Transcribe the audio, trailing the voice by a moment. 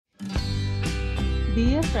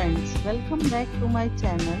Dear friends, welcome back to my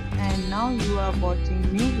channel and now you are watching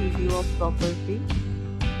new video of property.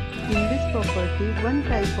 In this property, one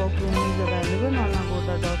type of room is available on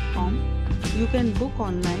agoda.com. You can book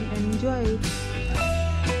online and enjoy it.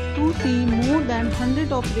 To see more than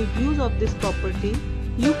 100 of reviews of this property,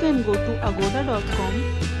 you can go to agoda.com.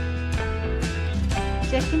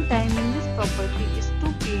 Check-in time in this property is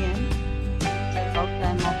 2 p.m. Check-out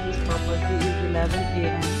time of this property is 11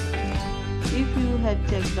 a.m. If you have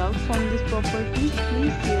checked out from this property,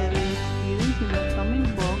 please share your experience in the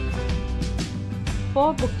comment box.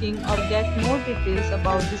 For booking or get more details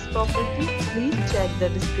about this property, please check the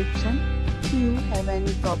description. If you have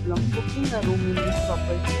any problem booking a room in this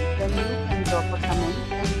property, then you can drop a comment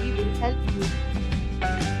and we will help you.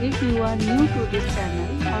 If you are new to this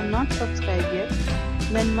channel or not subscribed yet,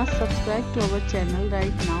 then must subscribe to our channel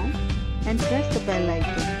right now and press the bell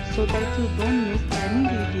icon so that you don't miss any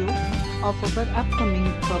video of our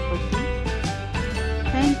upcoming property.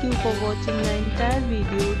 Thank you for watching the entire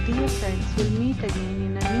video. Dear friends, we'll meet again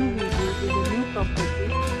in a new video with a new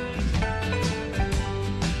property.